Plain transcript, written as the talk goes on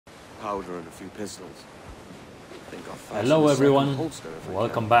powder and a few pistols. Think I'll fasten Hello a second everyone, holster if I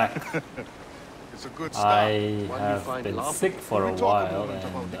welcome can. back. It's a good start. I Why do you have find been love? sick for a Can we talk a while moment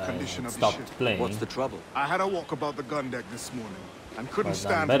about and the I condition of the stopped ship? playing. What's the trouble? I had a walk about the gun deck this morning and couldn't But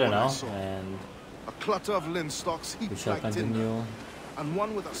I'm stand better what I now saw. and A clutter of linstocks we heaped shall like tinder, continue and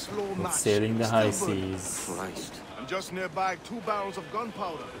one with a slow with match sailing the still high burning. seas. Christ. And just nearby, 2 barrels of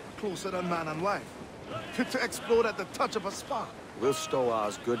gunpowder, closer than man and wife, fit to explode at the touch of a spark. We'll stow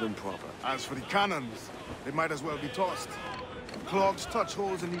ours good and proper. As for the cannons, they might as well be tossed. Clogs touch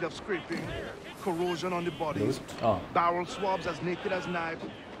holes in need of scraping, corrosion on the bodies, Loot? Oh, barrel swabs as naked as knives,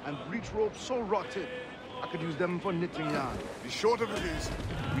 and breech ropes so rotted, I could use them for knitting yarn. The short of it is,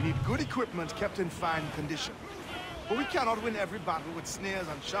 we need good equipment kept in fine condition. But we cannot win every battle with snares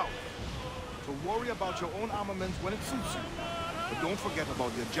and shouts. So worry about your own armament when it suits you. But don't forget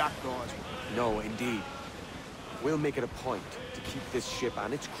about your jackdaws. No, indeed. We'll make it a point to keep this ship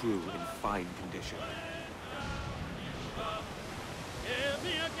and its crew in fine condition.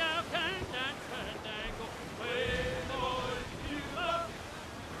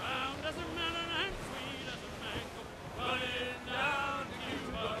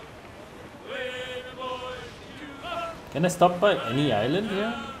 can I stop by any island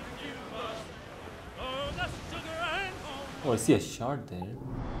here? Oh, I see a shard there.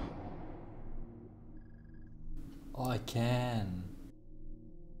 Oh, I can.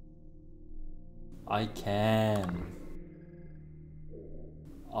 I can.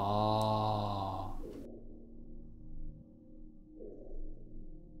 Ah.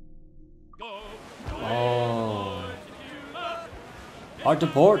 Oh. Hard to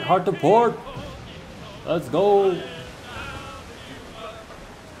port, hard to port. Let's go.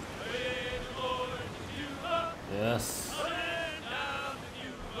 Yes.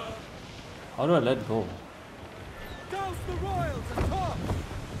 How do I let go?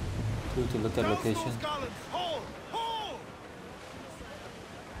 To look at location.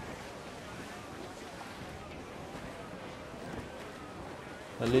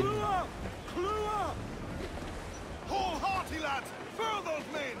 Clue up! Hold hearty, lads! Furl those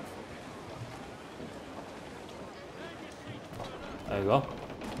men! There you go.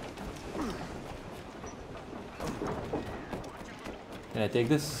 Can I take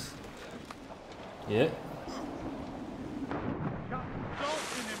this? Yeah.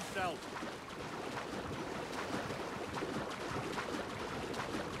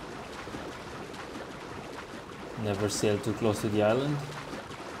 Never sail too close to the island.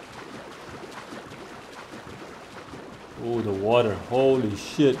 Oh, the water. Holy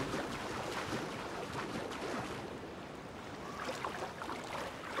shit.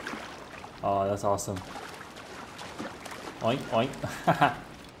 Oh, that's awesome. Oink, oink.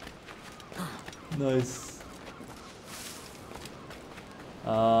 Nice.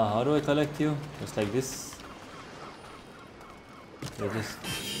 How do I collect you? Just like this. Like this.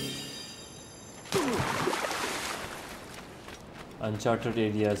 Uncharted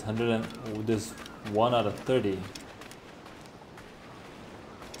areas, 100 and oh, this 1 out of 30.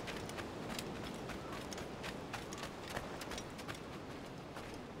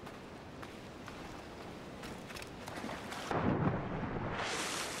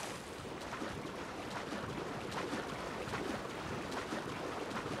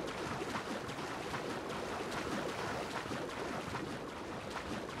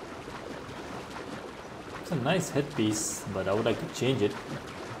 It's a nice headpiece, but I would like to change it.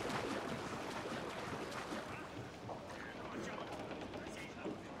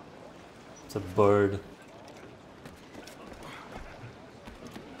 It's a bird.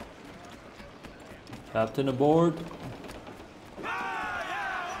 Captain aboard.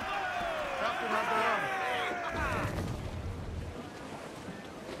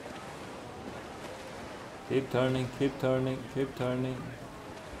 Keep turning, keep turning, keep turning.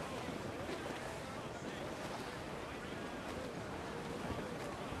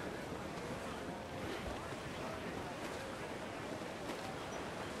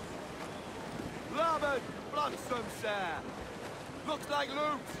 Looks like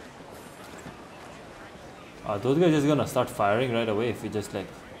loot. Are those guys just gonna start firing right away if we just like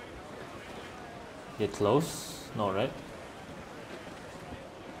get close? No, right?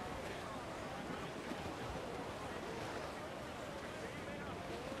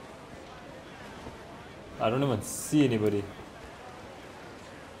 I don't even see anybody.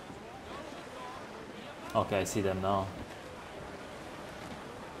 Okay, I see them now.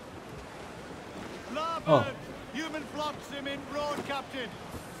 Oh. Human flotsam in broad, Captain.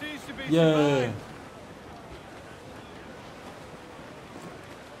 Seems to be Yeah. survived.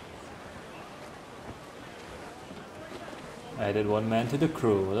 Added 1 man to the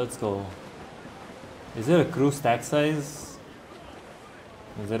crew. Let's go. Is there a crew stack size?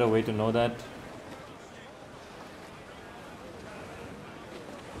 Is there a way to know that?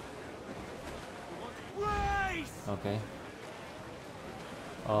 Okay.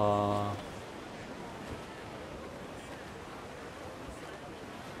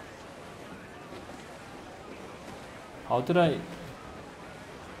 How did I?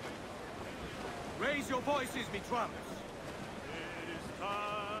 Raise your voices, me trumps.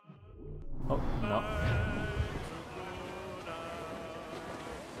 Oh no.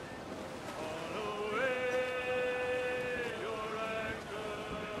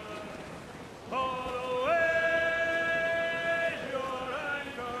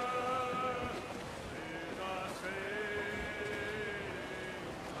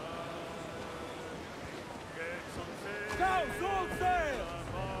 Down, all sail!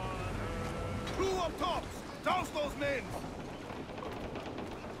 Crew up tops! Douse those men!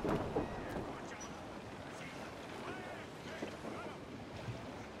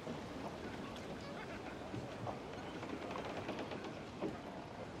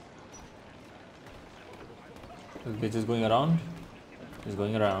 This bitch is going around. It's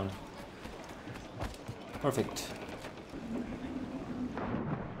going around. Perfect.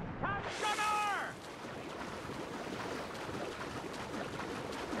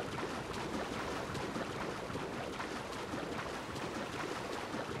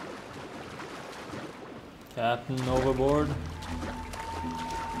 Captain overboard.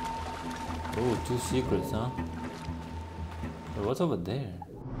 Oh, 2 secrets, huh? Wait, what's over there?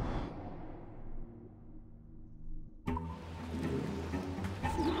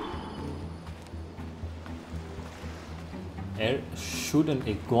 Air shoot an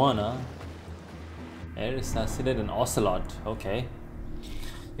iguana. Air assassinate an ocelot. Okay.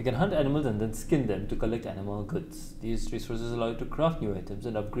 You can hunt animals and then skin them to collect animal goods. These resources allow you to craft new items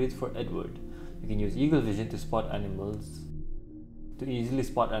and upgrades for Edward. You can use eagle vision to spot animals. To easily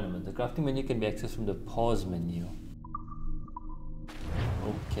spot animals. The crafting menu can be accessed from the pause menu.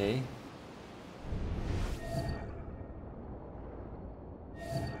 Okay.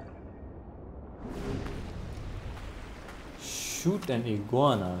 Shoot an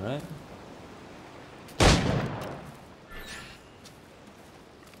iguana, right?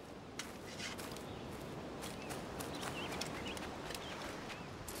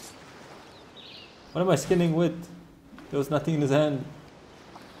 What am I skinning with? There was nothing in his hand.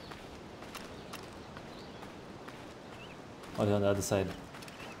 Oh, they're on the other side.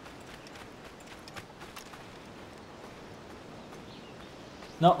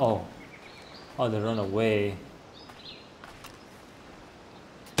 No, oh. Oh, they run away.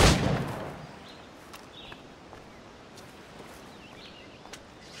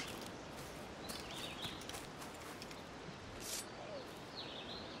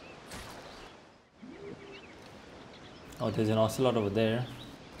 Oh, there's an ocelot over there.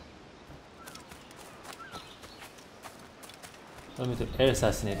 Tell me to air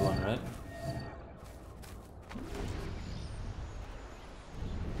assassinate one, right?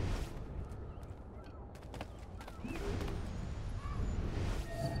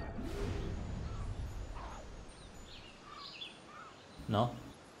 No?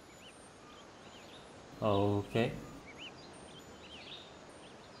 Okay.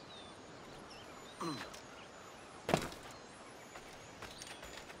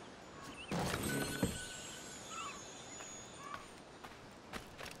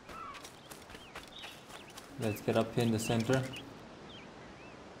 Let's get up here in the center.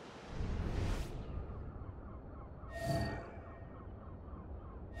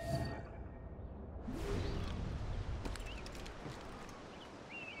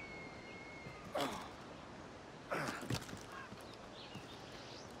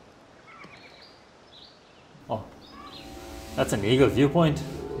 Oh, that's an eagle viewpoint?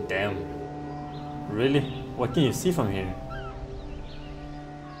 Damn. Really? What can you see from here?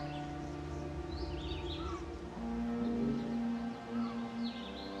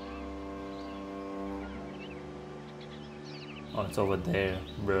 Oh, it's over there,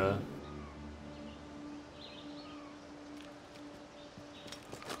 bruh.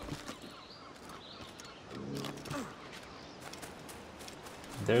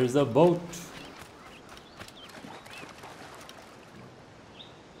 There's a boat.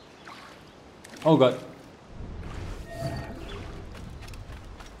 Oh god.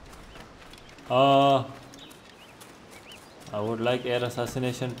 I would like air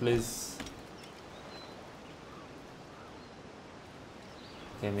assassination, please.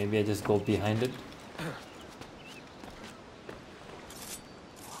 Okay, maybe I just go behind it.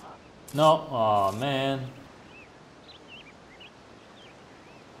 No, oh man.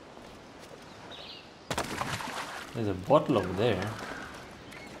 There's a bottle over there.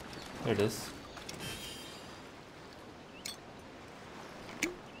 Here it is.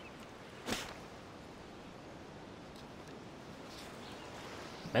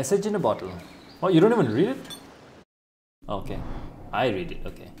 Message in a bottle. Oh, you don't even read it? Okay. I read it.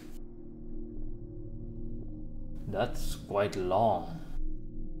 Okay. That's quite long.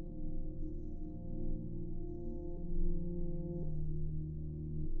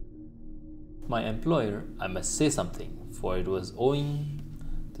 My employer, I must say something, for it was owing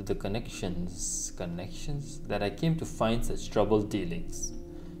to the connections that I came to find such troubled dealings.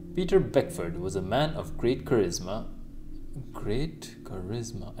 Peter Beckford was a man of great charisma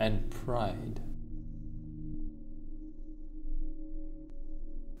and pride.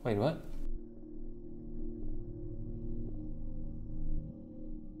 Wait, what?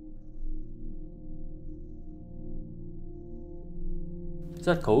 Is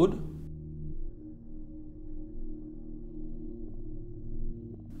that code?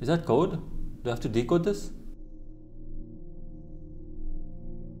 Is that code? Do I have to decode this?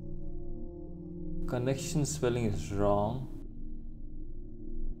 Connection spelling is wrong.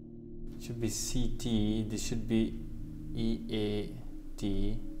 It should be CT. This should be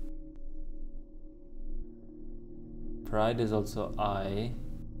EAT. Pride is also I.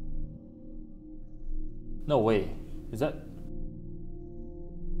 No way. Is that?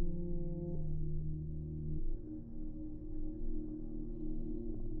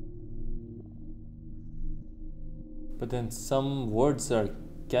 But then some words are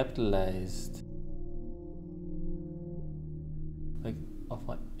capitalized. Like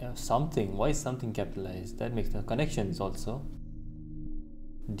something. Why is something capitalized? That makes no connections also.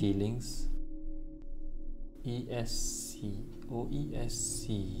 Dealings. ESC.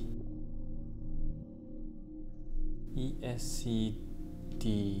 OESC. ESCD.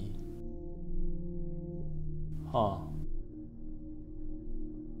 Huh.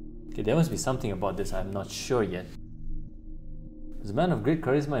 Okay, there must be something about this. I'm not sure yet. As a man of great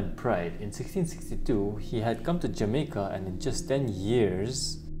charisma and pride, in 1662 he had come to Jamaica and in just 10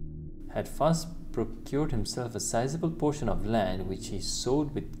 years had fast procured himself a sizable portion of land which he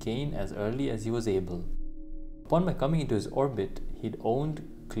sowed with cane as early as he was able. Upon my coming into his orbit, he'd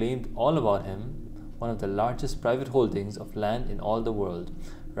claimed all about him, one of the largest private holdings of land in all the world,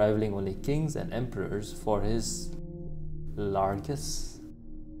 rivaling only kings and emperors for his largesse.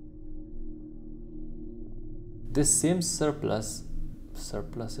 This same surplus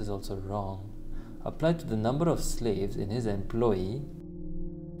is also wrong, applied to the number of slaves in his employ,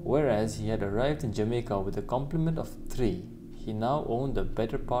 whereas he had arrived in Jamaica with a complement of 3. He now owned the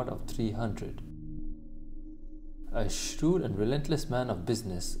better part of 300. A shrewd and relentless man of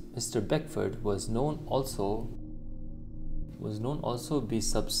business, Mr. Beckford was known also be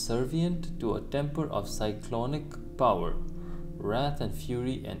subservient to a temper of cyclonic power, wrath and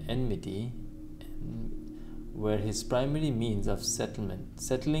fury and enmity, were his primary means of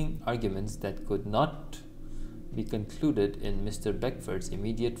settling arguments that could not be concluded in Mr. Beckford's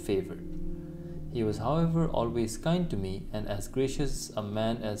immediate favor. He was, however, always kind to me and as gracious a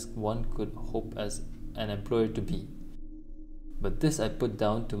man as one could hope as an employer to be. But this I put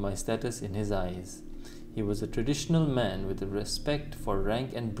down to my status in his eyes. He was a traditional man with a respect for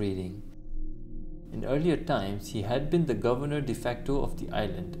rank and breeding. In earlier times, he had been the governor de facto of the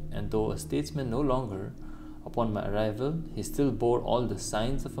island, and though a statesman no longer, upon my arrival, he still bore all the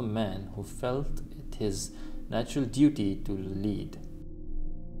signs of a man who felt it his natural duty to lead.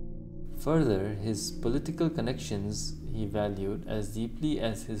 Further, his political connections he valued as deeply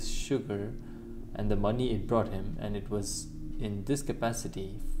as his sugar and the money it brought him, and it was in this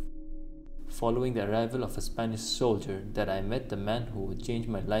capacity, following the arrival of a Spanish soldier, that I met the man who would change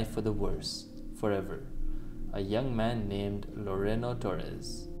my life for the worse, forever, a young man named Loreno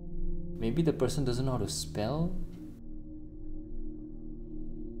Torres. Maybe the person doesn't know how to spell,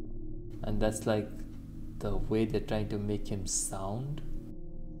 and that's like the way they're trying to make him sound.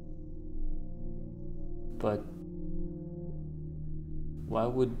 But why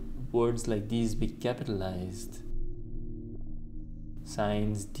would words like these be capitalized?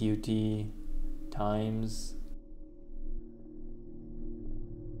 Signs, duty, times,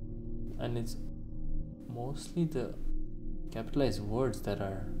 and it's mostly the capitalized words that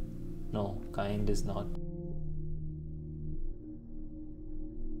are... No, kind is not.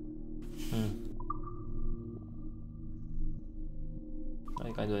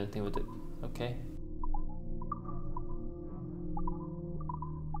 I can't do anything with it. Okay.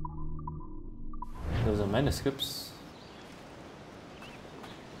 Those are manuscripts.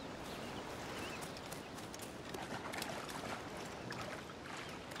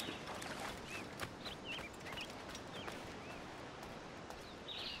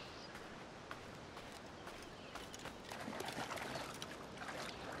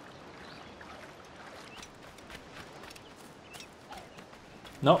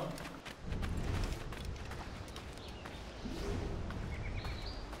 No.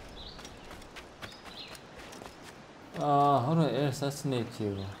 How do I air assassinate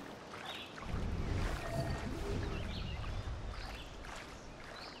you?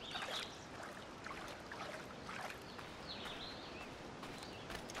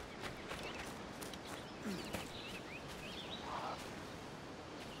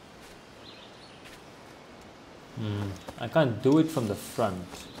 I can't do it from the front.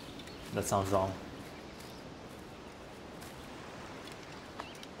 That sounds wrong.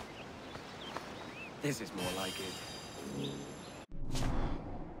 This is more like it.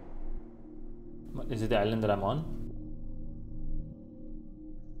 Is it the island that I'm on?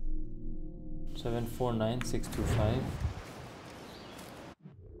 749625.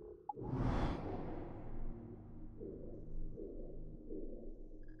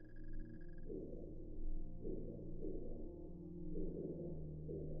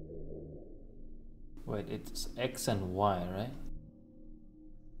 Wait, it's X and Y, right?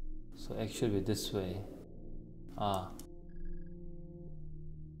 So X should be this way. Ah.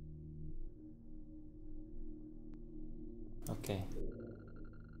 Okay.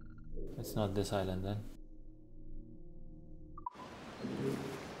 It's not this island then.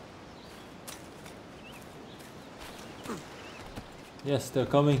 Yes, they're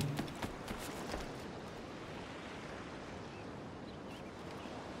coming.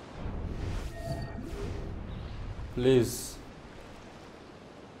 Please.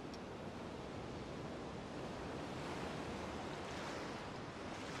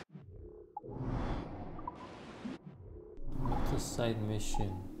 What's a side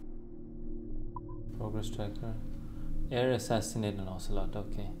mission? Progress tracker. Air assassinate an ocelot.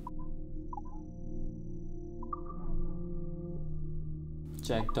 Okay.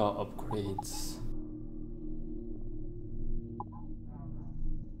 Jackdaw upgrades.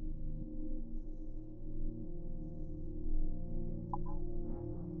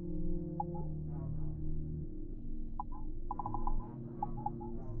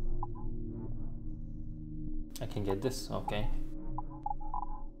 I can get this. Okay.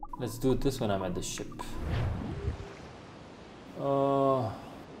 Let's do this when I'm at the ship.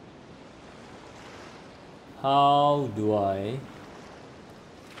 How do I?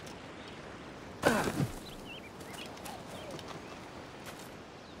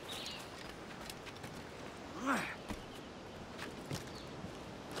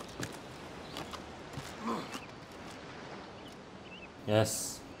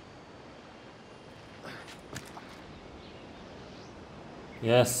 Yes.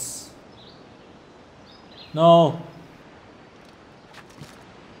 Yes. No.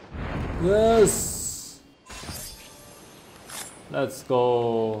 Yes. Let's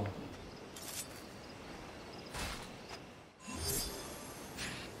go.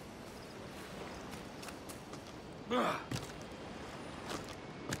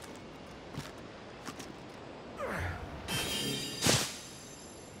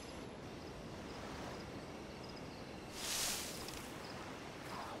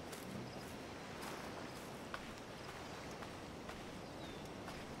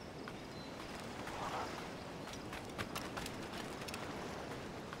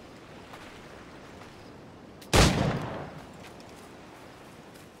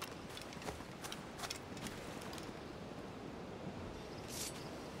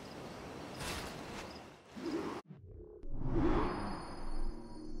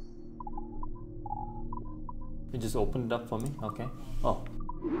 You just opened it up for me? Okay. Oh.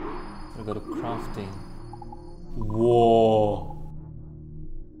 I got a crafting. Whoa.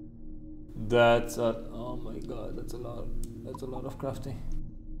 That's a... Oh my god, that's a lot. That's a lot of crafting.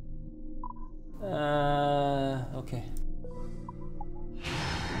 Okay.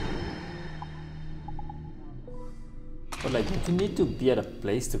 But like, you need to be at a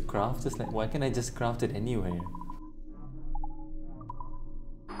place to craft this. Like, why can't I just craft it anywhere?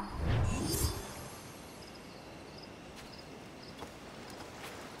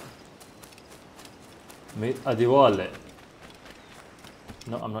 Meet Adiwale.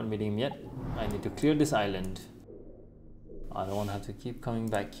 No, I'm not meeting him yet. I need to clear this island. I don't want to have to keep coming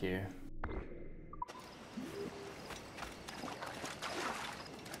back here.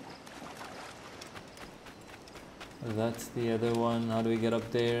 That's the other one. How do we get up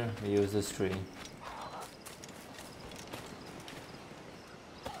there? We use this tree.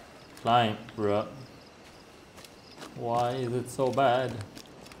 Climb, bruh. Why is it so bad?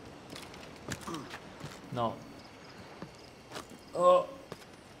 No. Oh.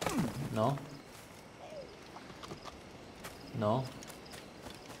 No. No.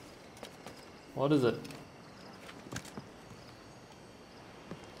 What is it?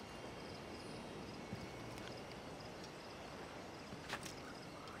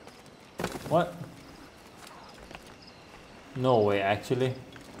 What? No way, actually.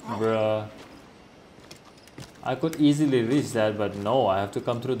 Bruh. I could easily reach that, but no, I have to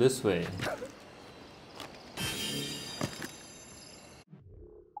come through this way.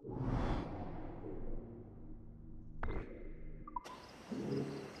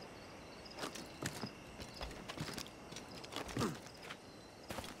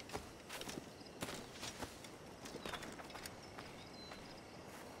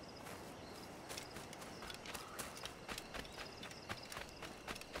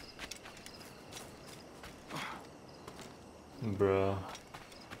 Bruh.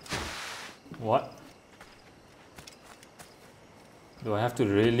 What? Do I have to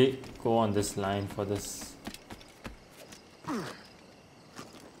really go on this line for this?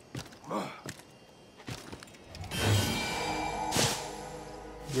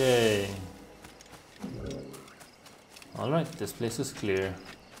 Yay. Alright, this place is clear.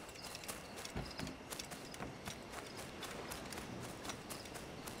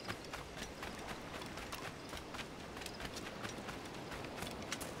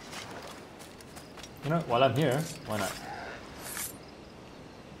 You know, while I'm here, why not?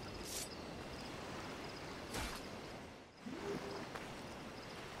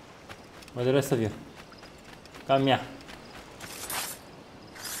 Where are the rest of you? Come here.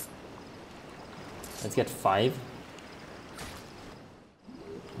 Let's get 5.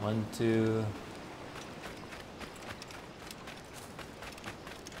 1, 2.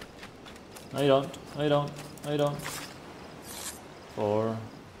 No, you don't. No, you don't. No, you don't. 4.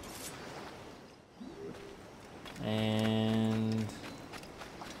 And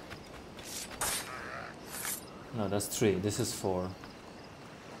no, that's 3. This is 4.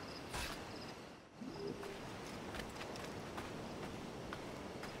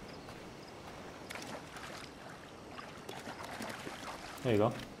 There you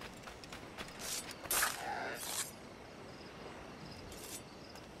go.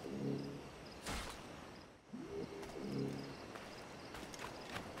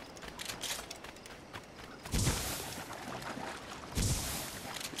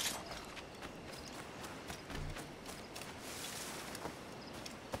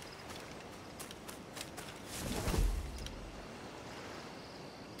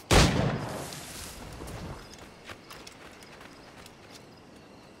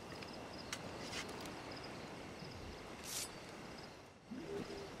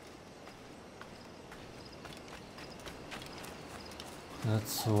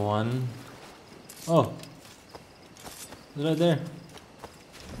 That's 1. Oh, it's right there.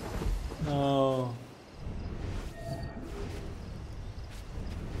 No.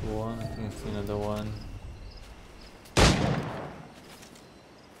 1. I think it's another 1.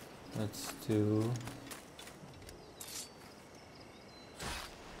 That's 2.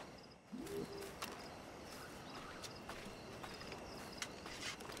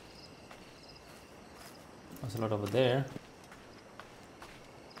 There's a lot over there.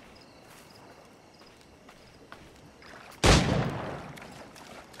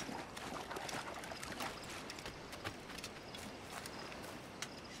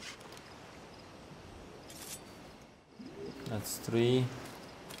 That's 3.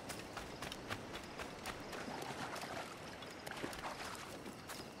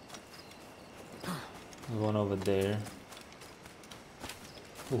 There's 1 over there.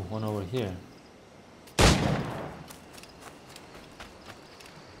 Oh, 1 over here.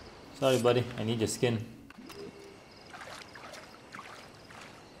 Sorry, buddy. I need your skin.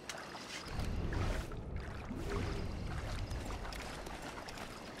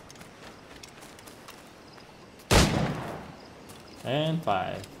 And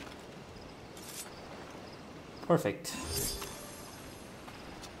 5. Perfect.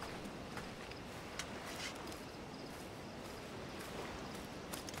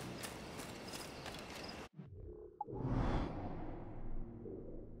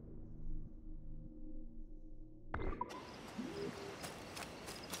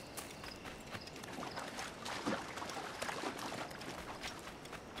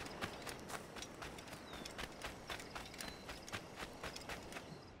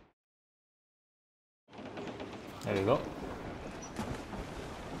 There we go.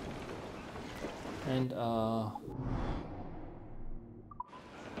 And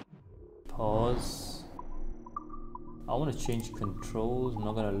pause. I want to change controls. I'm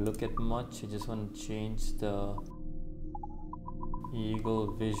not gonna look at much. I just want to change the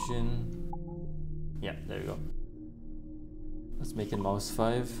eagle vision. Yeah, there we go. Let's make it mouse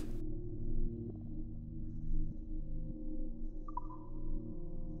 5.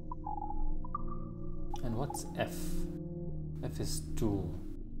 And what's F? F is 2.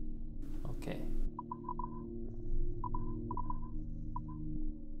 Okay.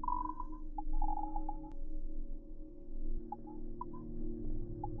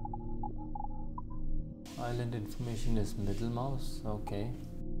 Island information is middle mouse. Okay.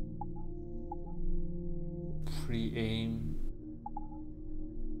 Free aim.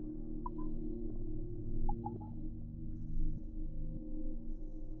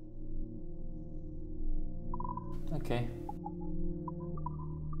 Okay.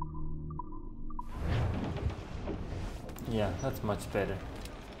 Yeah, that's much better.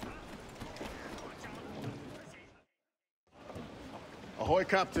 Ahoy,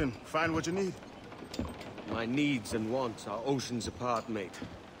 Captain. Find what you need. My needs and wants are oceans apart, mate.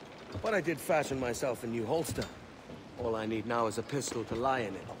 But I did fashion myself a new holster. All I need now is a pistol to lie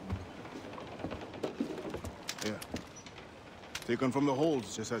in it. Yeah. Taken from the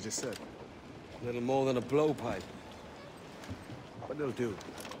holds, just as you said. Little more than a blowpipe. But it'll do.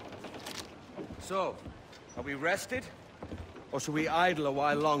 So, are we rested? Or should we idle a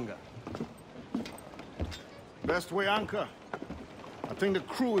while longer? Best way anchor. I think the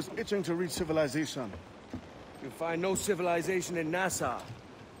crew is itching to reach civilization. You'll find no civilization in Nassau.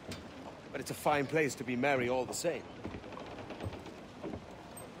 But it's a fine place to be merry all the same.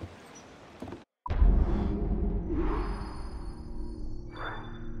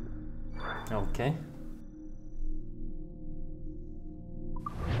 Okay.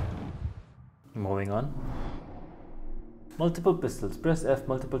 Moving on. Multiple pistols. Press F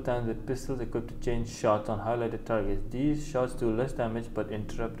multiple times with pistols equipped to change shots on highlighted targets. These shots do less damage but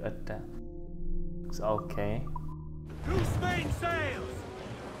interrupt attacks. Okay. Loose mainsails!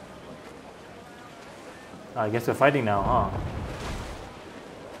 I guess we're fighting now, huh?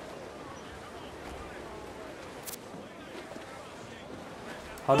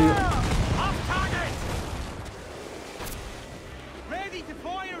 How do you... Off target! Ready to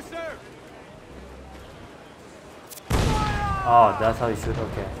fire, sir! Oh, that's how you shoot.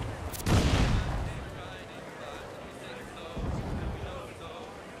 Okay.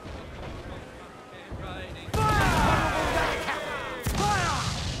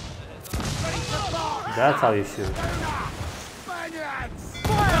 That's how you shoot. Spaniards!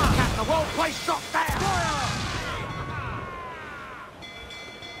 Fire! Captain, the whole place shot down! Fire!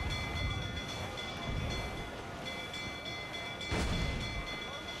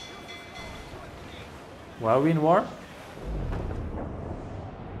 Why are we in war?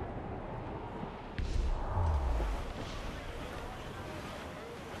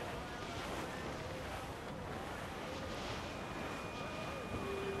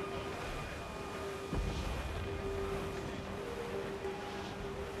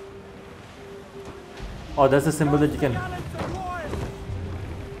 Oh, that's a symbol that you can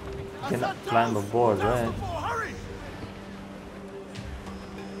climb aboard, right?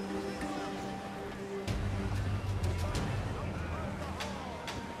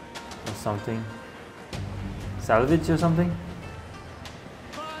 Or something. Salvage or something?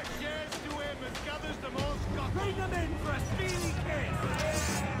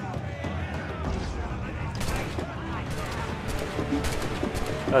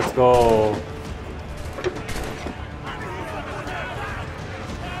 Let's go.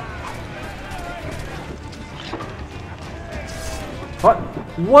 What?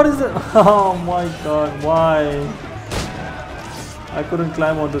 What is it? Oh my god, why? I couldn't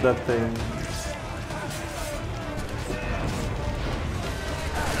climb onto that thing.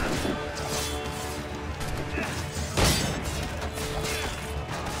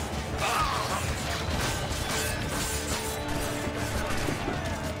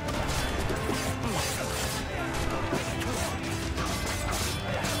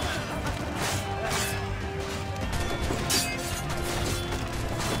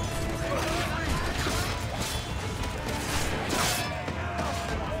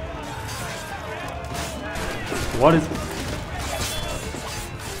 What is...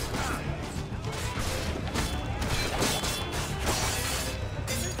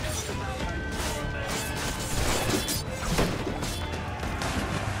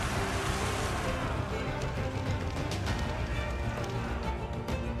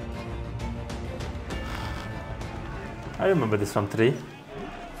 I remember this from 3.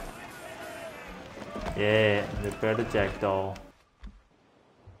 Yeah, repair the jackdaw.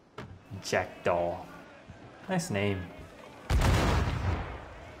 Jackdaw. Nice name.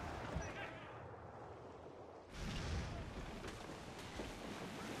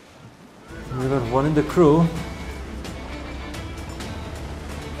 We got one in the crew.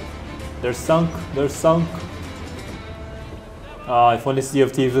 They're sunk. They're sunk. Ah, if only Sea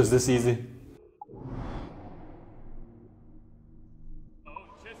of Thieves was this easy.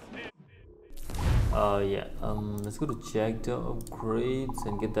 Yeah. Let's go to check the upgrades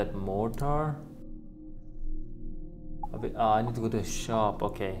and get that mortar. I need to go to a shop.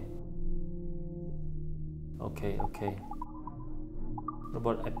 Okay. Okay. What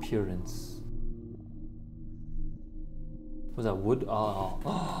about appearance? Was that wood?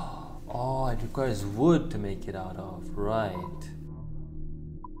 Oh, it requires wood to make it out of. Right.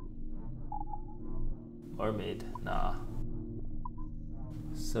 Mermaid. Nah.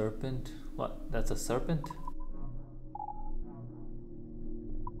 Serpent. What? That's a serpent?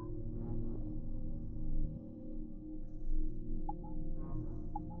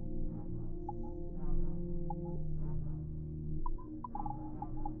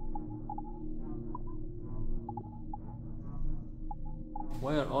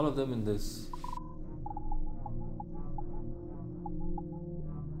 Why are all of them in this?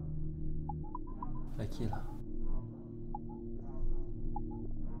 Aquila.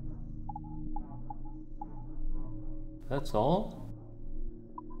 That's all?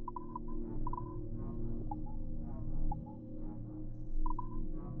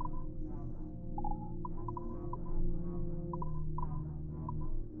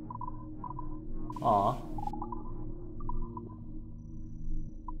 Aw.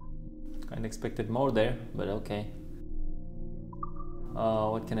 Kinda expected more there, but okay.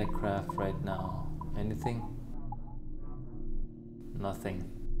 What can I craft right now? Anything? Nothing.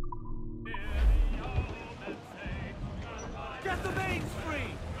 Get the mains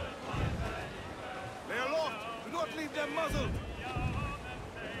free! They are locked. Do not leave them muzzled.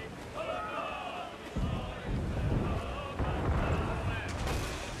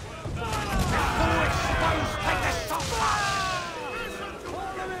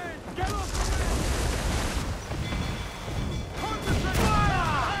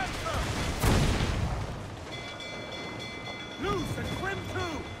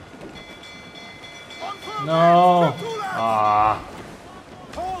 No! Ah.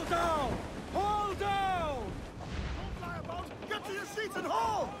 Hold down! Hold down! Don't fly about. Get to your seats and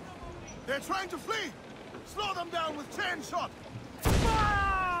hold. They're trying to flee. Slow them down with chain shot.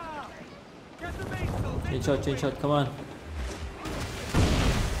 Fire! Get the mainsail! Chain shot, come on.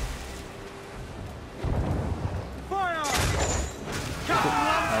 Fire!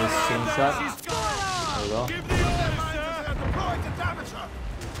 Nice chain shot. There we go. Give the order, Mines sir! are deployed to damage her.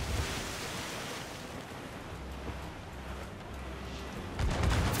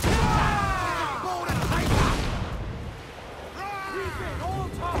 Refit, all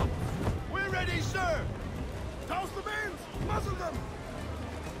tops! We're ready, sir. Douse the mains. Muzzle them.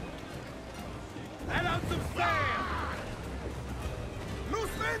 Let out some fire!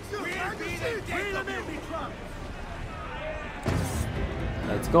 Loose mainsail. Find your seats. Reel them in, me truck!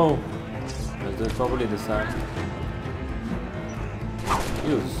 Let's go. Let's do it properly this time.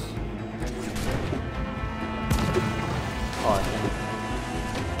 Use. Oh, I can.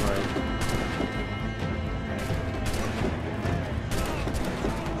 Right.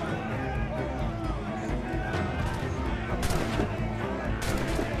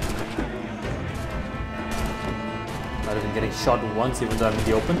 Rather than getting shot once even though I'm in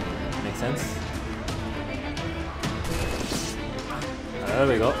the open. Makes sense. There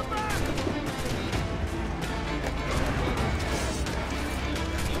we go.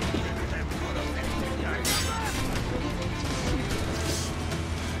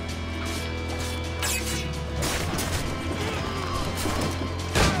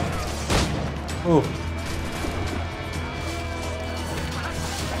 Oh.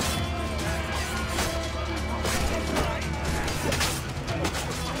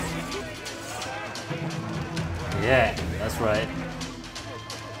 Yeah, that's right.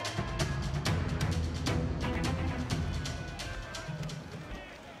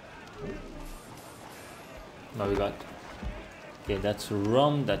 Now we got, okay, that's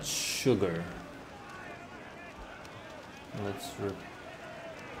rum, that's sugar. Let's rip.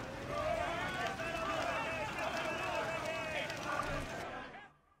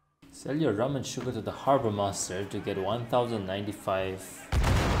 Sell your rum and sugar to the harbor master to get 1095.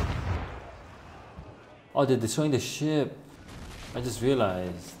 Oh, they're destroying the ship. I just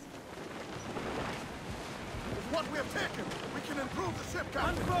realized. With what we have taken, we can improve the ship,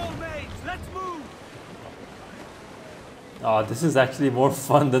 Captain. Control, mates! Let's move! Oh, this is actually more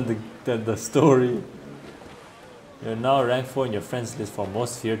fun than the story. You're now rank 4 in your friends list for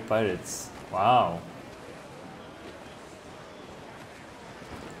most feared pirates. Wow.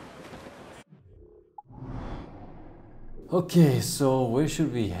 Okay, so where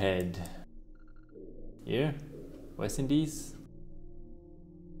should we head? Here? West Indies?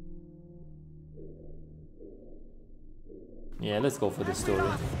 Yeah, let's go for the story.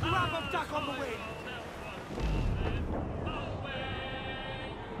 Grab a duck on the wing!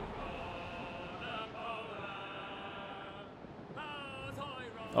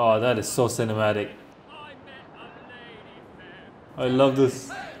 Oh, that is so cinematic. I love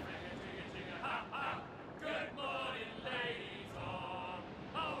this.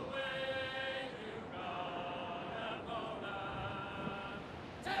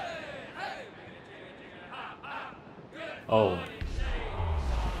 Oh,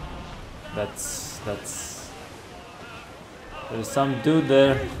 that's there's some dude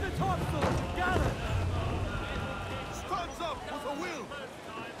there. Stands up with a will.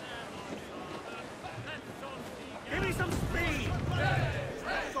 Give me some speed!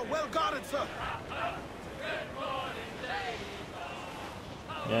 So well guarded, sir.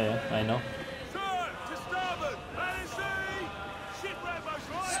 Yeah, I know. Sir, to starboard. Ship rowboats,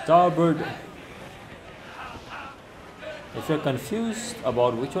 right? Starboard. If you're confused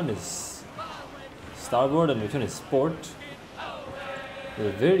about which one is starboard and which one is port,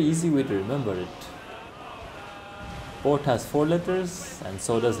 there's a very easy way to remember it. Port has 4 letters and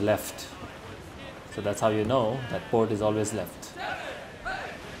so does left. So that's how you know that port is always left.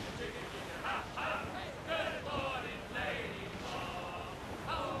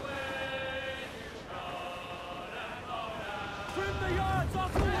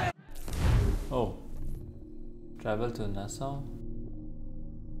 Oh. Travel to Nassau?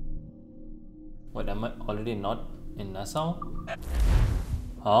 What, am I already not in Nassau?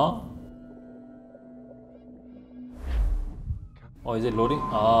 Huh? Oh, is it loading?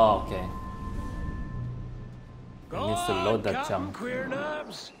 Oh, okay. It needs to load that chunk. Queer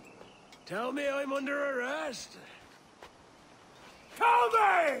knobs. Tell me I'm under arrest. Tell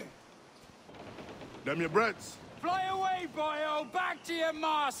me! Them your breads. Fly away, boyo! Back to your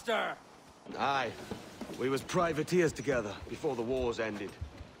master! Aye. We was privateers together before the wars ended.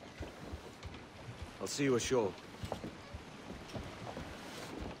 I'll see you ashore.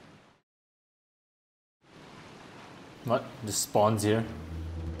 What? Just spawns here.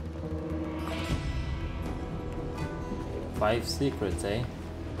 5 secrets, eh?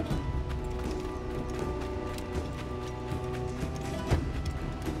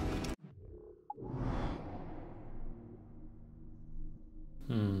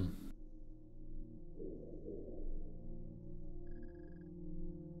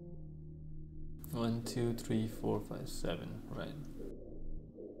 One, 2, 3, 4, 5, 7. Right.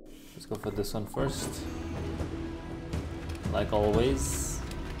 Let's go for this one first. Like always.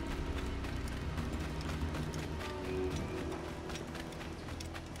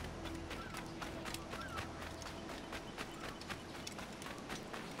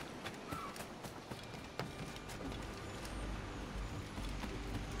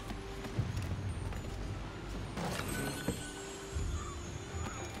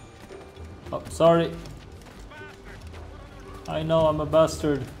 Oh, sorry. I know I'm a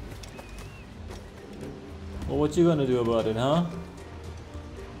bastard. Well, what you gonna do about it, huh?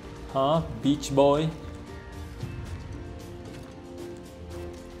 Huh, beach boy?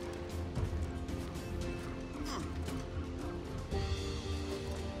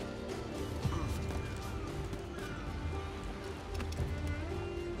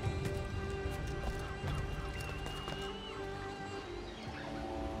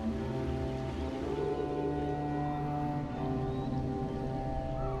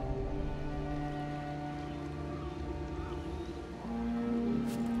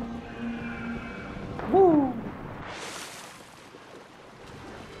 Woo!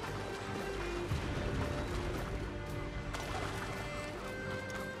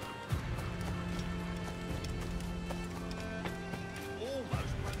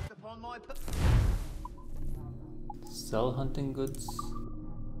 Sell hunting goods.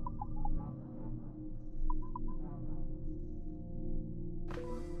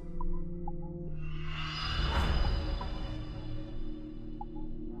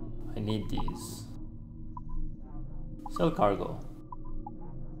 I need these. Sell cargo.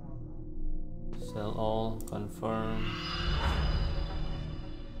 Sell all. Confirm.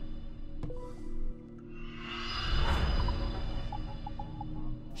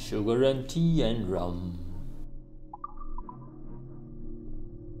 Sugar and tea and rum.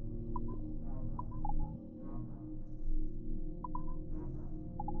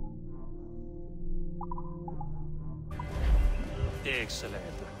 Excellent.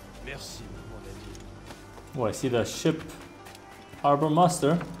 Merci, mon ami. Oh, I see the ship. Harbor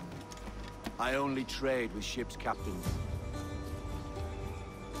Master. I only trade with ship's captains.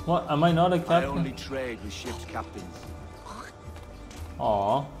 What? Am I not a I captain? only trade with ship's captains.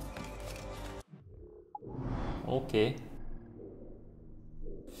 Aww. Okay.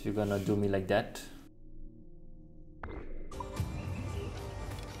 If you're gonna do me like that.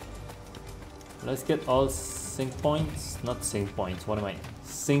 Let's get all sync points. Not sync points. What am I?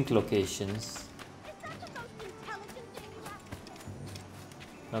 Sync locations.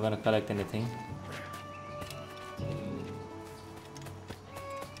 Not gonna collect anything.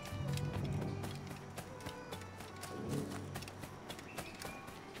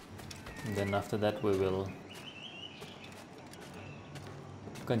 And then after that we will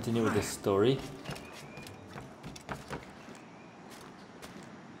continue with the story.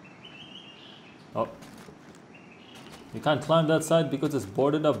 Oh, you can't climb that side because it's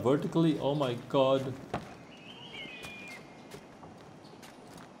boarded up vertically. Oh my god.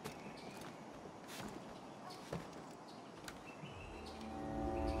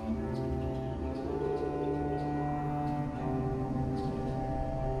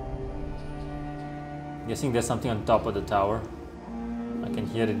 Guessing there's something on top of the tower. I can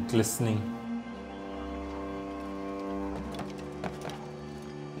hear it glistening.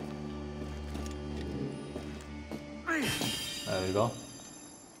 There we go.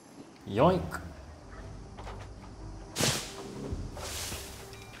 Yoink!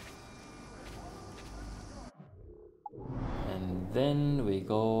 And then we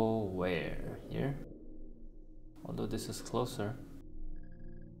go where? Here? Although this is closer.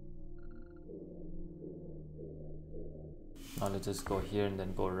 Now let's just go here and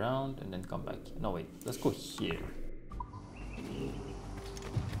then go around and then come back. No wait, let's go here.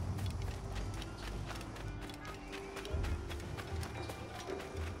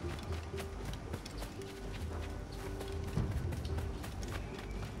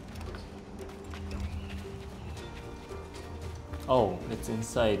 Oh, it's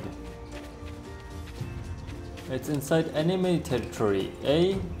inside. It's inside enemy territory,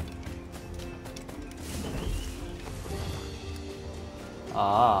 eh?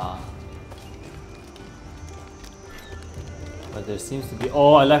 Ah. But there seems to be...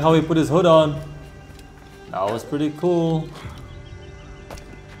 Oh, I like how he put his hood on. That was pretty cool.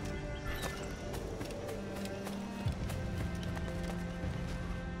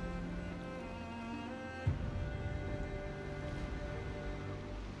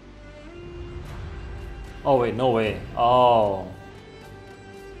 Oh wait, no way. Oh.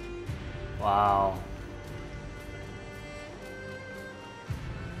 Wow.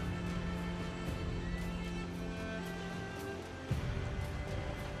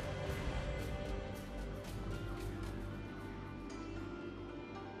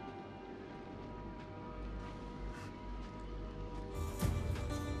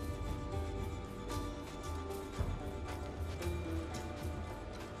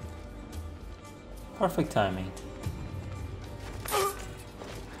 Perfect timing.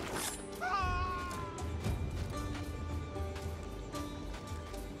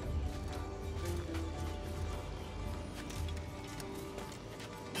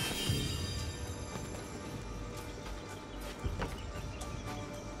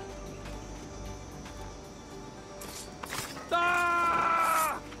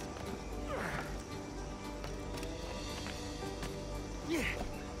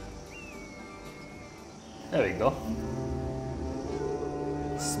 There we go.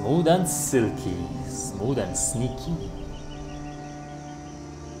 Smooth and silky, smooth and sneaky.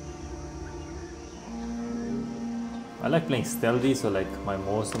 I like playing stealthy, so like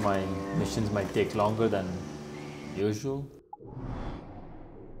most of my missions might take longer than usual.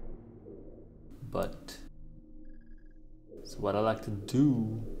 But it's what I like to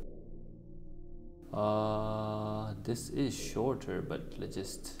do. This is shorter, but let's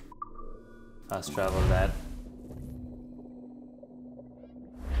just fast travel that.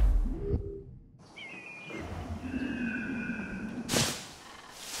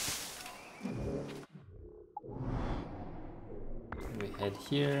 We head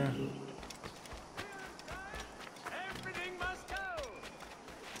here. Everything must go.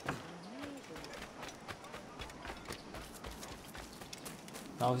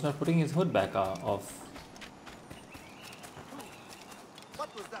 Now he's not putting his hood back off.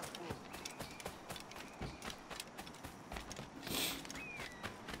 What was that for?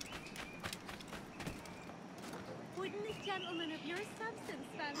 Wouldn't a gentleman of your substance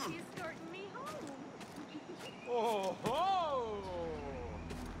fancy escorting me home? Oh ho!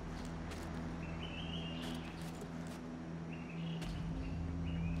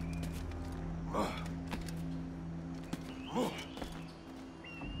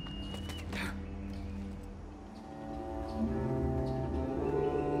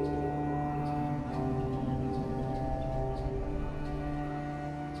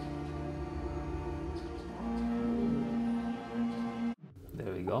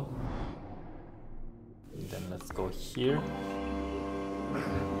 There we go. And then let's go here.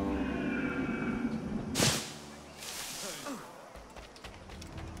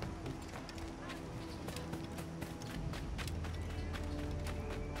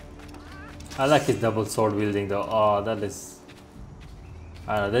 I like his double sword wielding though. Oh, that is...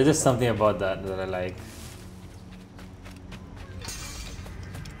 I don't know, there's just something about that that I like.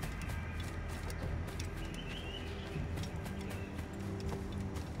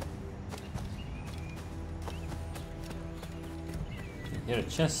 Here a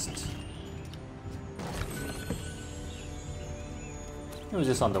chest. It was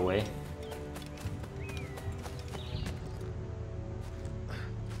just on the way.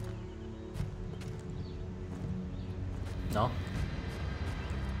 No?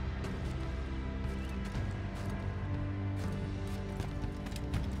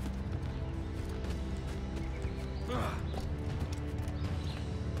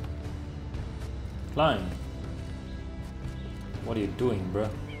 Climb. What are you doing, bro?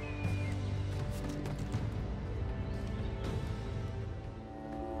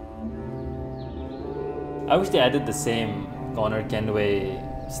 I wish they added the same Connor Kenway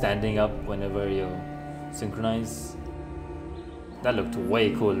standing up whenever you synchronize. That looked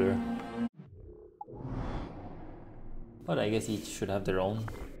way cooler. But I guess each should have their own.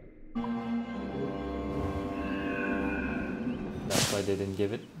 That's why they didn't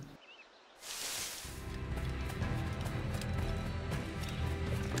give it.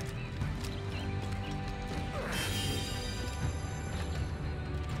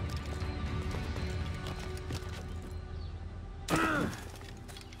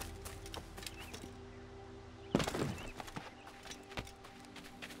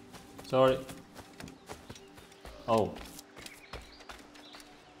 Sorry. Oh.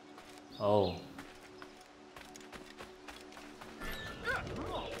 Oh.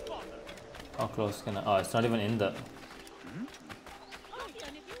 How close can I? Oh, it's not even in the...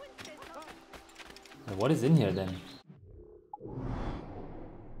 What is in here then?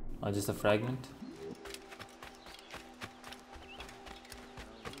 Oh, just a fragment?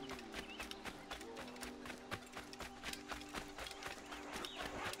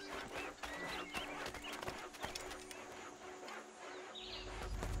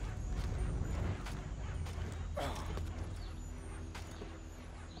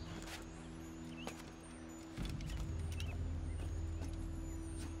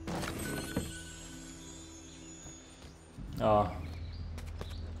 Oh,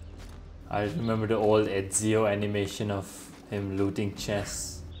 I remember the old Ezio animation of him looting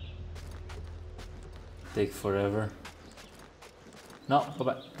chests. Take forever. No, go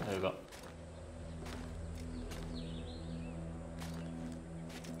back. There we go.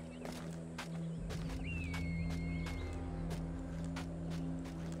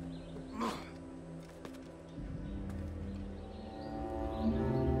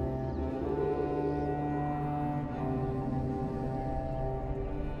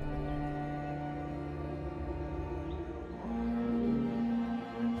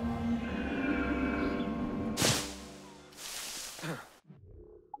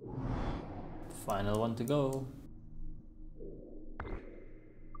 Final one to go.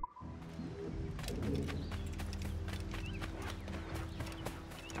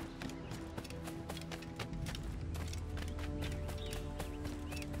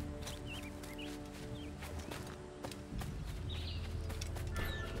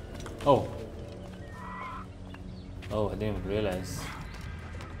 Oh. Oh, I didn't even realize.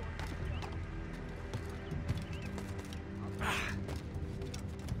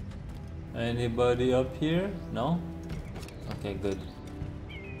 Anybody up here? No? Okay, good.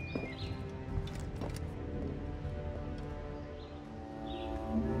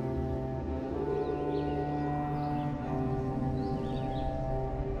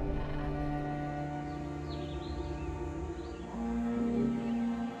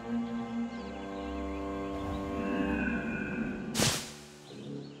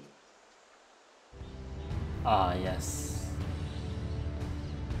 Ah, yes.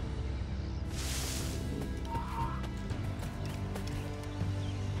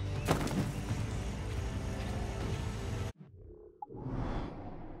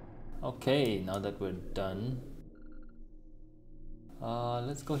 Okay, now that we're done,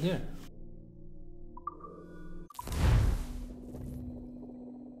 let's go here.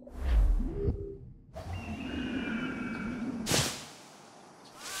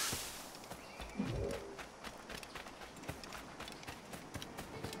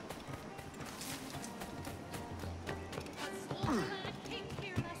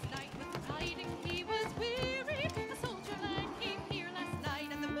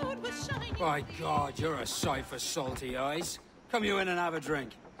 By God, you're a sight for salty eyes. Come you in and have a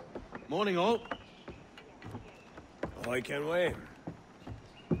drink. Morning, all. Oh, I can't wait.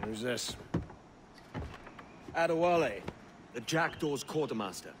 Who's this? Adewale, the Jackdaw's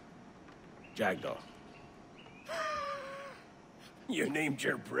quartermaster. Jackdaw. You named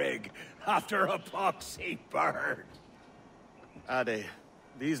your brig after a poxy bird. Ade,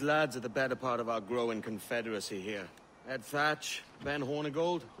 these lads are the better part of our growing confederacy here. Ed Thatch, Ben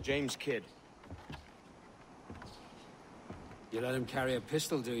Hornigold, James Kidd. You let him carry a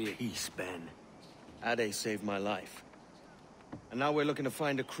pistol, do you? Peace, Ben. Ade saved my life. And now we're looking to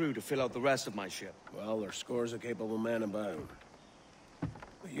find a crew to fill out the rest of my ship. Well, there's scores of capable men about.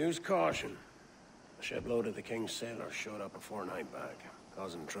 But use caution. A shipload of the King's sailors showed up a fortnight back,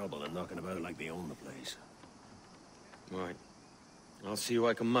 causing trouble and knocking about like they own the place. Right. I'll see who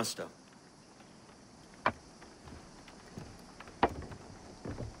I can muster.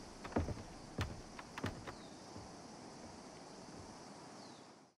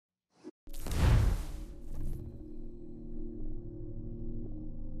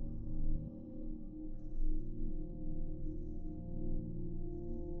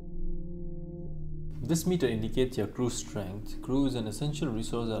 This meter indicates your crew strength. Crew is an essential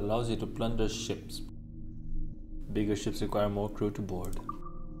resource that allows you to plunder ships. Bigger ships require more crew to board.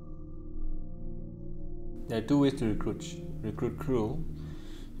 There are two ways to recruit crew.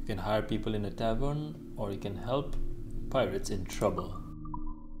 You can hire people in a tavern, or you can help pirates in trouble.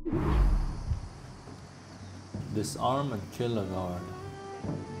 Disarm and kill a guard.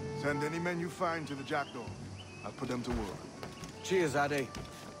 Send any men you find to the Jackdaw. I'll put them to work. Cheers, Ade.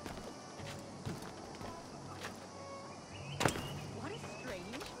 What a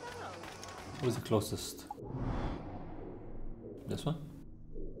strange fellow. Who's the closest? This one?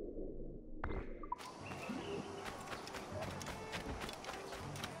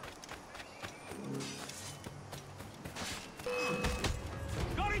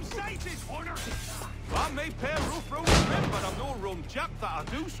 Got him sighted, Warner! I may pay rough road trim, but I'm no rum chap that I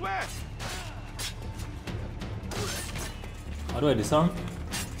do swear. How do I disarm?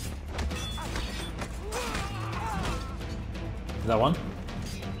 Is that one?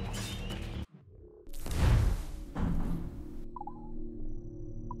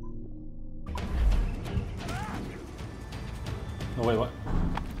 Oh wait, what?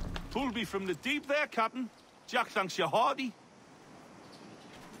 Pulled me from the deep there, Captain. Jack thanks you hearty.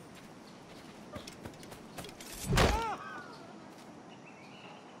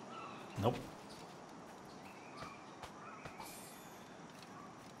 Nope.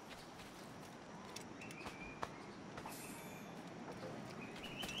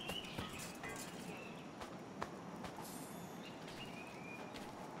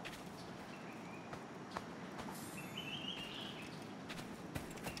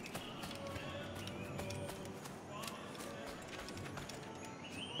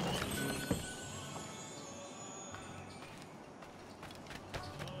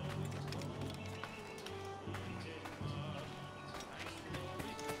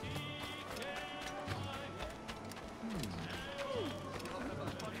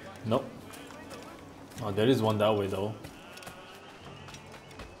 Nope. Oh, there is one that way though.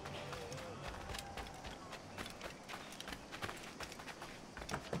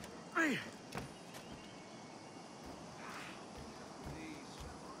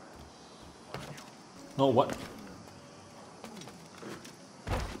 No, what?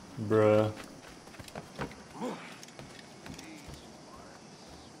 Bruh.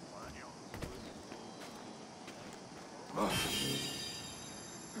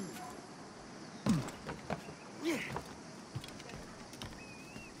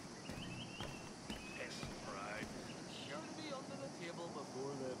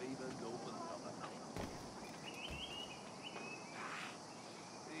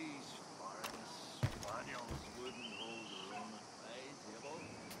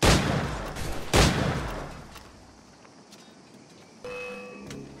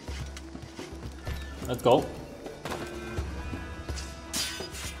 Let's go.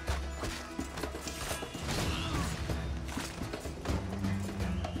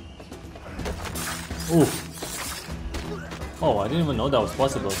 Ooh. Oh, I didn't even know that was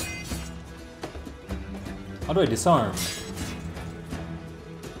possible. How do I disarm?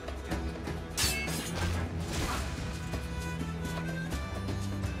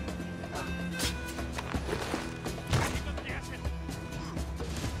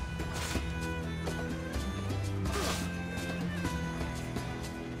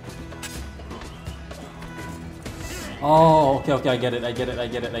 Oh, okay, I get it. Do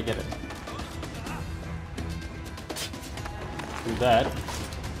that, and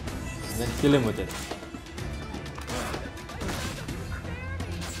then kill him with it.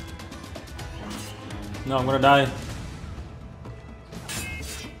 No, I'm gonna die.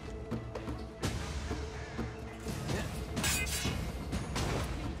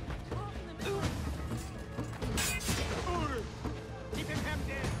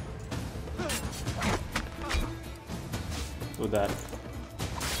 that.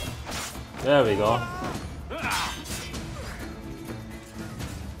 There we go.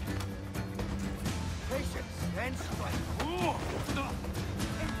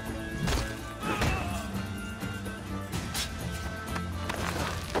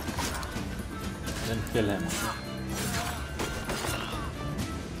 Then kill him.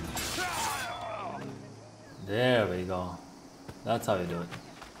 There we go. That's how you do it.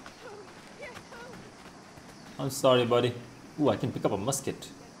 I'm sorry, buddy. Ooh, I can pick up a musket.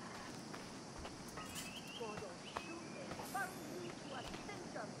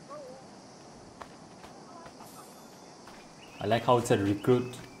 I like how it said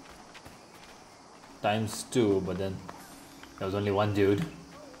recruit ×2, but then there was only one dude.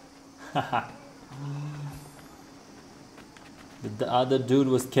 The other dude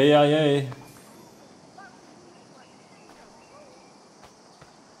was KIA.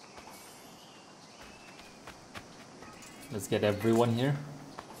 Let's get everyone here.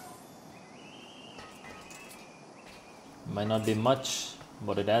 Might not be much,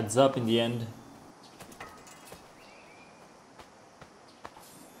 but it adds up in the end.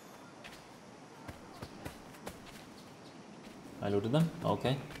 I looted them?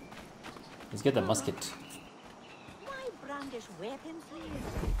 Okay. Let's get the musket. Why brandish weapons,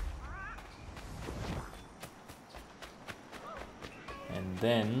 please? And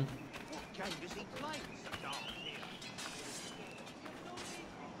then...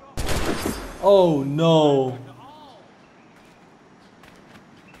 Oh no!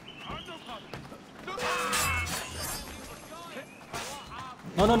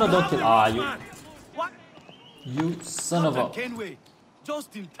 No, don't kill. Ah, you. You son of a. Kenway,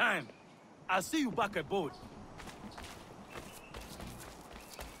 just in time. I'll see you back at boat.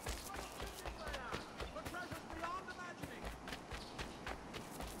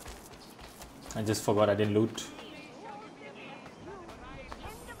 I just forgot I didn't loot.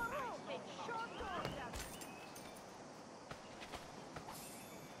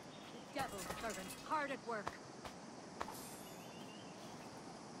 Devil's servant, hard at work.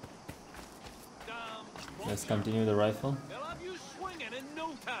 Let's continue the rifle. They'll have you swinging in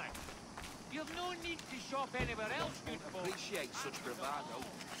no time. You've no need to shop anywhere else, good folk. Appreciate such bravado.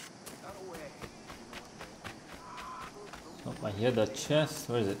 Oh, I hear the chest.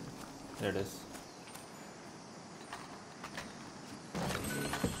 Where is it? There it is.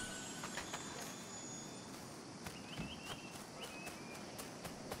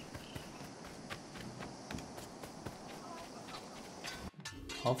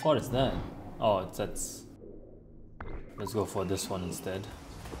 How far is that? Oh, it's that's. Let's go for this one instead.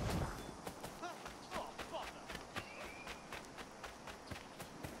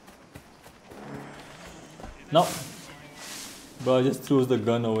 No! Bro, I just threw the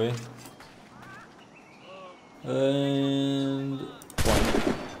gun away. And...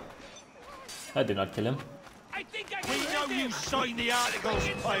 one. I did not kill him. I think I can know you sign the articles,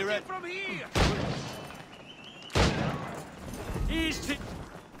 pirate. From here. Here's to...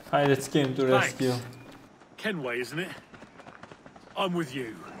 Pirates came to rescue. Kenway, isn't it? I'm with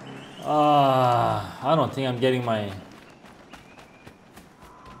you. I don't think I'm getting my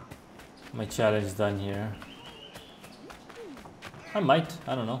challenge done here. I might,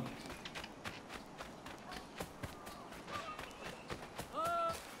 I don't know.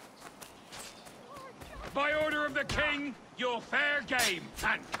 By order of the king, you're fair game,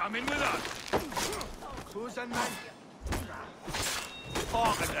 and coming with us. Who's a man?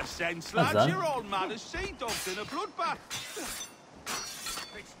 Talking to sense, lads, done. you're all mad as sea dogs in a bloodbath.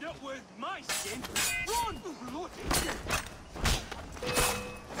 It's not worth my skin. Run, bloody!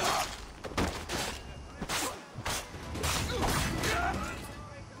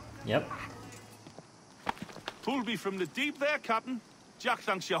 Yep. Pulled me from the deep there, Captain. Jack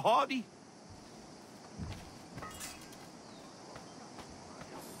thanks you hearty.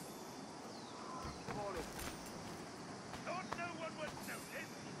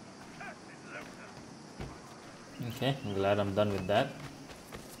 Okay, I'm glad I'm done with that.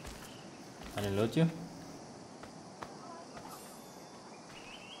 I didn't loot you.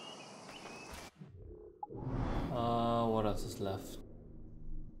 What else is left?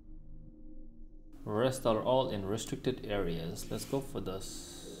 Rest are all in restricted areas. Let's go for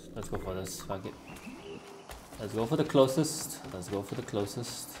this. Let's go for this. Fuck it. Let's go for the closest. Let's go for the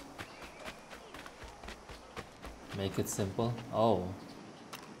closest. Make it simple. Oh.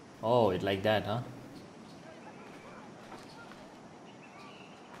 Oh, it like that, huh?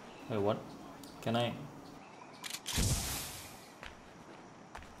 Wait, what? Can I?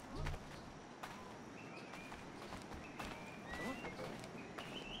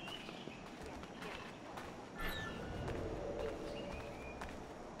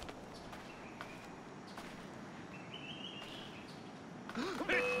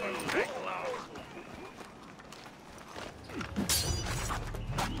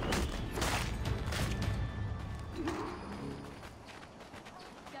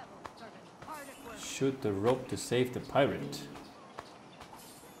 Shoot the rope to save the pirate.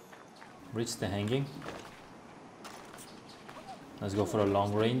 Reach the hanging. Let's go for a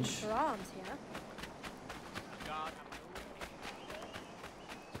long range. For arms here.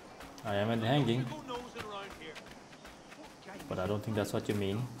 I am at the hanging, but I don't think that's what you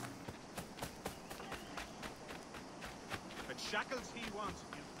mean. If it's shackles he wants,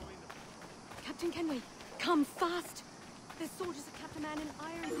 you'll find them. Captain Kenway, come fast. There's soldiers have kept a man in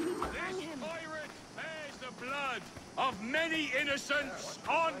irons. We need to hang This him. pirate bears the blood of many innocents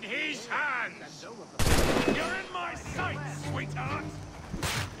on his hands. You're in my sight, sweetheart.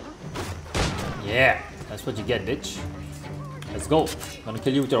 Yeah, that's what you get, bitch. Let's go. Gonna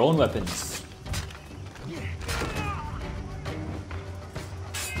kill you with your own weapons.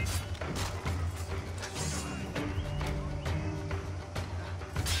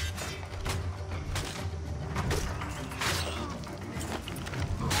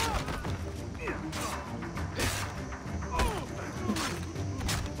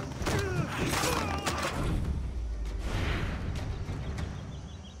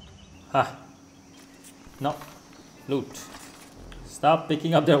 Ha. No. Loot. Stop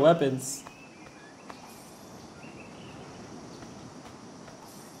picking up their weapons.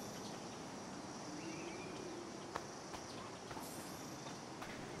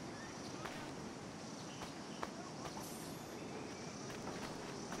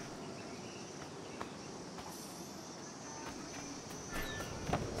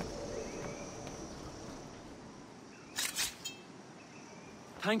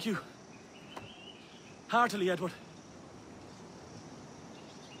 Thank you. Heartily, Edward.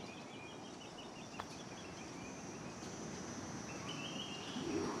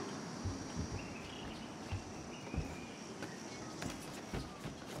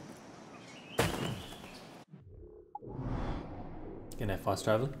 Can I fast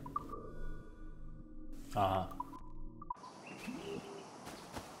travel?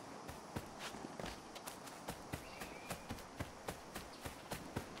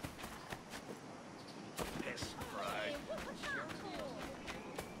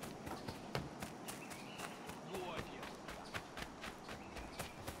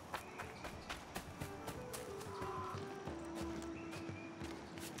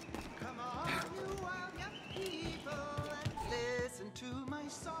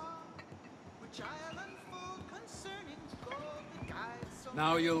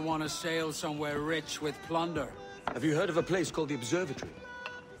 Now you'll want to sail somewhere rich with plunder. Have you heard of a place called the Observatory?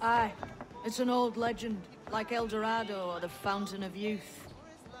 Aye. It's an old legend, like El Dorado or the Fountain of Youth.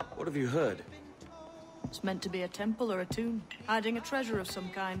 What have you heard? It's meant to be a temple or a tomb, hiding a treasure of some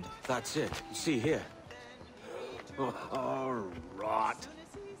kind. That's it. See here. Oh, rot.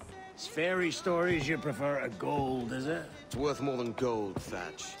 It's fairy stories you prefer to gold, is it? It's worth more than gold,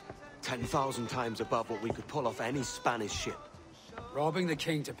 Thatch. 10,000 times above what we could pull off any Spanish ship. Robbing the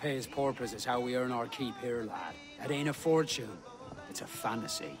king to pay his porpoise is how we earn our keep here, lad. That ain't a fortune. It's a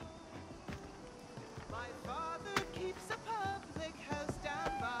fantasy. My father keeps a public house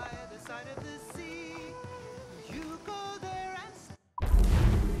down by the side of the sea. You go there and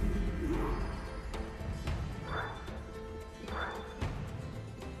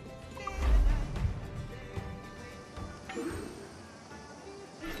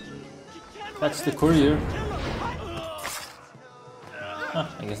That's the courier. Huh,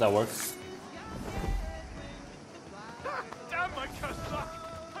 I guess that works. Damn my cuss luck!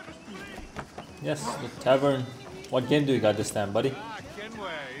 I was bleeding. Yes, the tavern. What game do you got this time, buddy?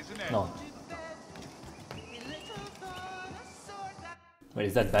 Kenway, isn't it? No. Wait,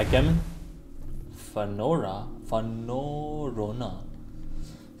 is that backgammon? Fanorona.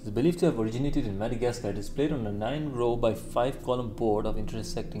 It's believed to have originated in Madagascar. It is played on a 9-row by 5-column board of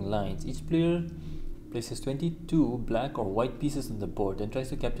intersecting lines. Each player places 22 black or white pieces on the board, then tries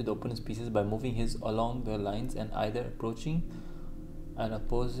to capture the opponent's pieces by moving his along the lines and either approaching an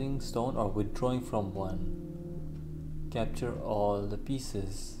opposing stone or withdrawing from one. Capture all the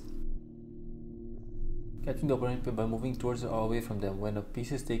pieces. Capturing the opponent by moving towards or away from them. When a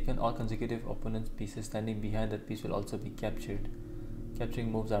piece is taken, all consecutive opponent's pieces standing behind that piece will also be captured.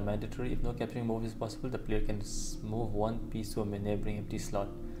 Capturing moves are mandatory. If no capturing move is possible, the player can move one piece to a neighboring empty slot.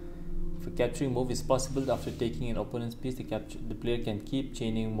 If a capturing move is possible after taking an opponent's piece, the player can keep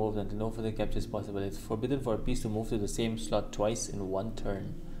chaining moves until no further capture is possible. It's forbidden for a piece to move to the same slot twice in one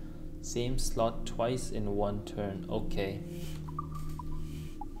turn. Same slot twice in one turn. Okay.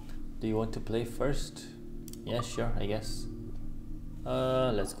 Do you want to play first? Yeah, sure, I guess.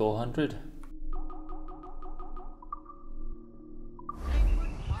 Let's go 100.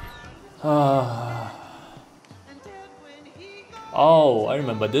 Oh, I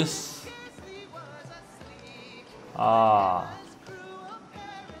remember this. Ah.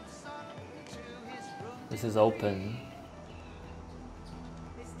 This is open.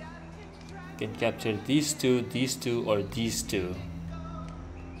 You can capture these two, or these two.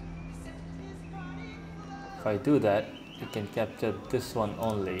 If I do that, you can capture this one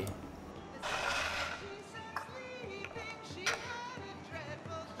only.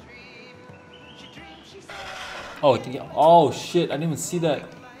 Oh, oh shit, I didn't even see that.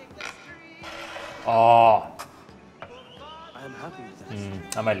 Oh. I'm happy with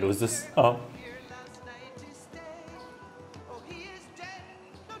that. I might lose this. Oh.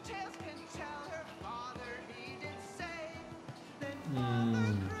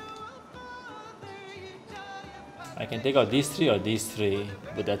 I can take out these three or these three,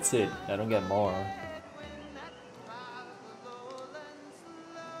 but that's it. I don't get more.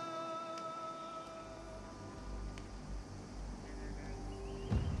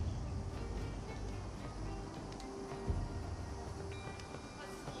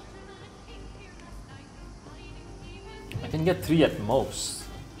 I can get 3 at most,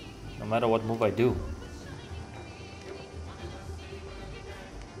 no matter what move I do.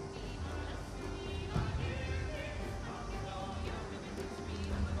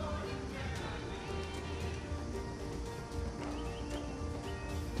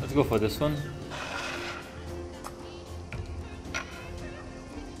 Let's go for this one.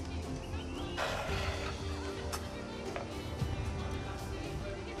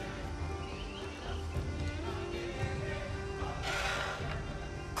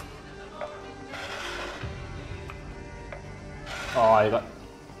 Oh,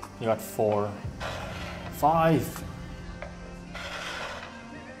 you got 4. 5.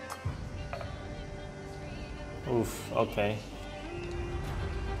 Oof, okay.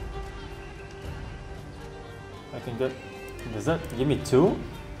 I can get, does that give me 2?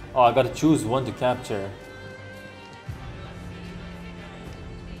 Oh, I gotta choose one to capture.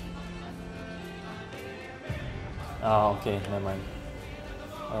 Oh, okay, never mind.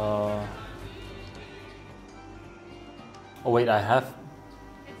 Oh wait, I have,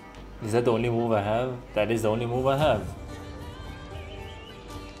 is that the only move I have? That is the only move I have.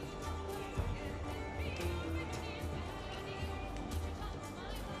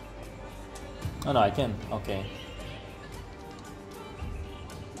 Oh no, I can, okay.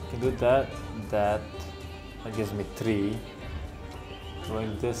 I can do that, that gives me 3.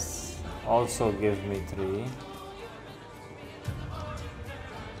 Doing this also gives me 3.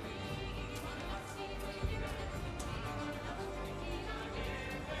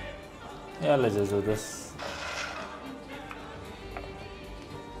 Yeah, let's just do this.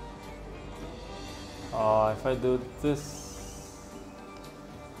 If I do this,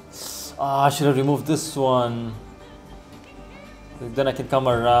 I should have removed this one. Then I can come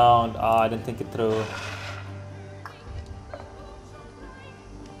around. I didn't think it through.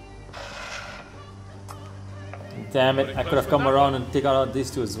 Damn it, I could have come around and taken out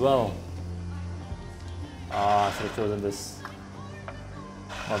these two as well. I should have chosen this.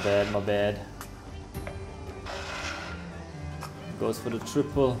 My bad, my bad. Goes for the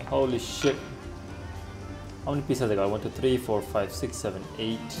triple. Holy shit. How many pieces I got? 1, 2, 3, 4, 5, 6, 7,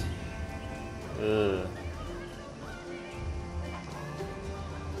 8. Ugh.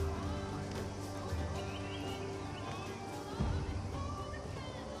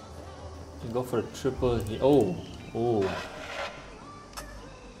 Go for a triple here. Oh, oh.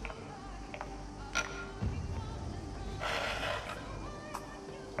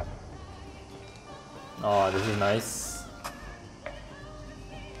 Oh, this is nice.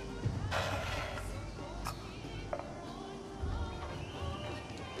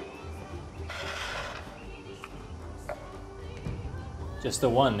 Just the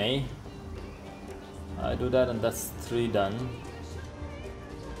one, eh? I do that and that's 3 done.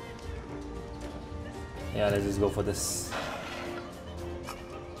 Yeah, let's just go for this.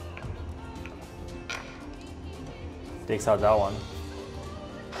 Takes out that one.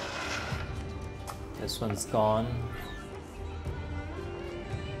 This one's gone.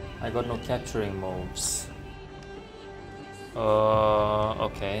 I got no capturing moves.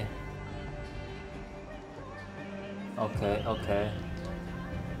 Okay. Okay, okay.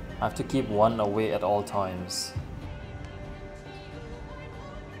 I have to keep one away at all times.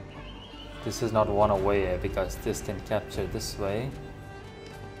 This is not one away because this can capture this way.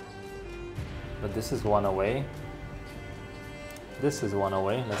 But this is one away. This is one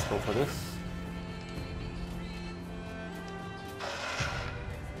away. Let's go for this.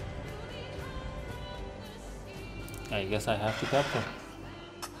 I guess I have to capture.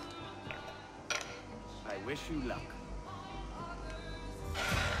 I wish you luck.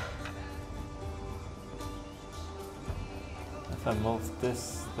 If I move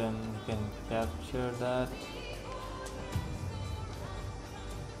this, then we can capture that.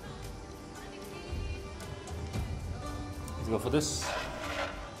 Let's go for this.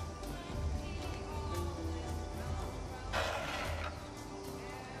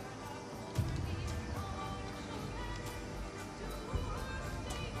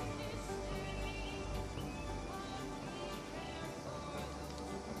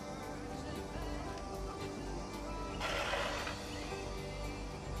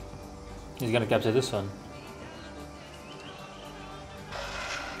 He's gonna capture this one.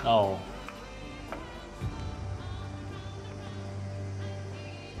 Oh.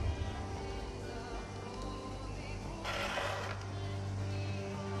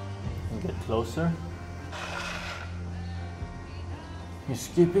 Get closer. He's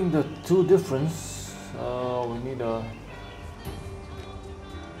keeping the 2 difference. We need a.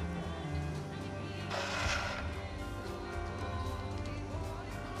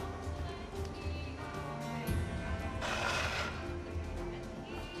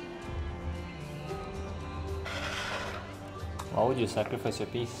 Why would you sacrifice your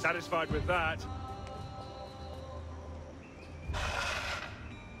piece? Satisfied with that?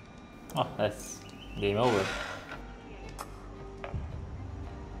 Oh, that's game over.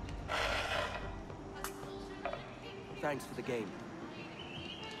 Thanks for the game.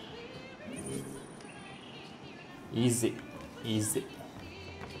 Easy, easy.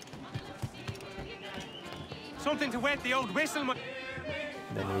 Something to wet the old whistle.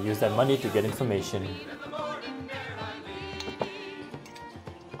 Then we use that money to get information.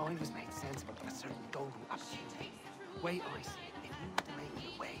 Always makes sense about a certain golden opportunity. Wait, Ice. If you were to make it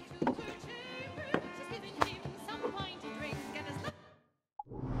away.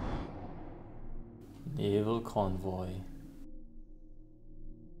 Naval convoy.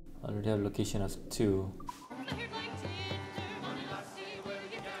 Already have location of 2.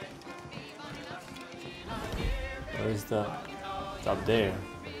 Where is the? It's up there.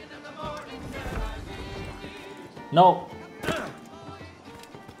 No!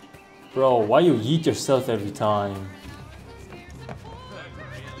 Bro, why you yeet yourself every time?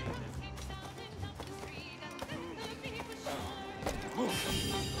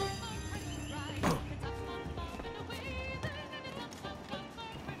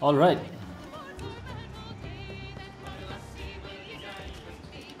 All right.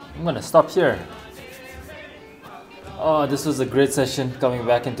 I'm gonna stop here. Oh, this was a great session coming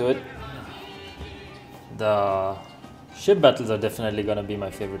back into it. The ship battles are definitely gonna be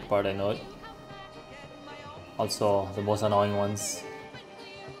my favorite part, I know it. Also, the most annoying ones.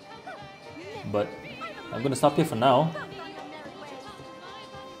 But I'm gonna stop here for now.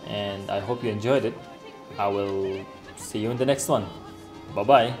 And I hope you enjoyed it. I will see you in the next one. Bye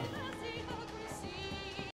bye.